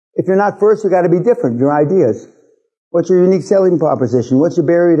you're not first, you got to be different. Your ideas. What's your unique selling proposition? What's your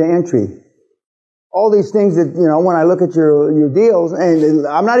barrier to entry? All these things that, you know, when I look at your deals, and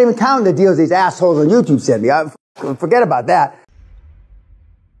I'm not even counting the deals these assholes on YouTube send me. Forget about that.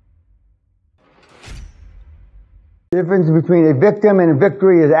 The difference between a victim and a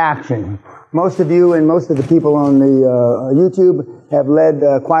victory is action. Most of you and most of the people on the YouTube have led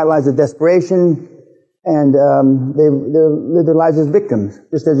quiet lives of desperation, and they've lived their lives as victims,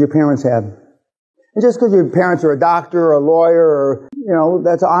 just as your parents have. And just because your parents are a doctor or a lawyer or, you know,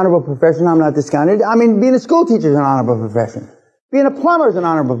 that's an honorable profession, I'm not discounting. I mean, being a school teacher is an honorable profession. Being a plumber is an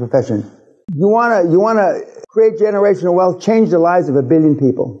honorable profession. You wanna create generational wealth, change the lives of 1 billion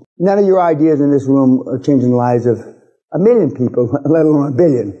people. None of your ideas in this room are changing the lives of 1 million people, let alone 1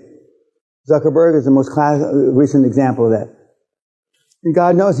 billion. Zuckerberg is the most recent example of that. And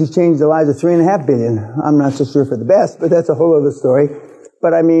God knows he's changed the lives of 3.5 billion. I'm not so sure for the best, but that's a whole other story.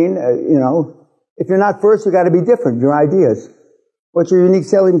 But I mean, you know, if you're not first, you got to be different. Your ideas. What's your unique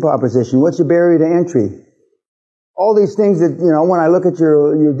selling proposition? What's your barrier to entry? All these things that, you know, when I look at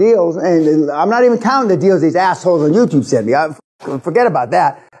your deals, and I'm not even counting the deals these assholes on YouTube send me. Forget about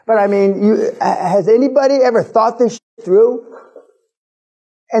that. But I mean, has anybody ever thought this shit through?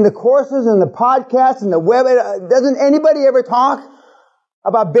 And the courses and the podcasts and the web, doesn't anybody ever talk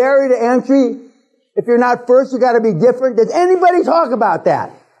about barrier to entry? If you're not first, you got to be different. Does anybody talk about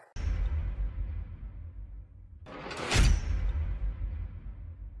that?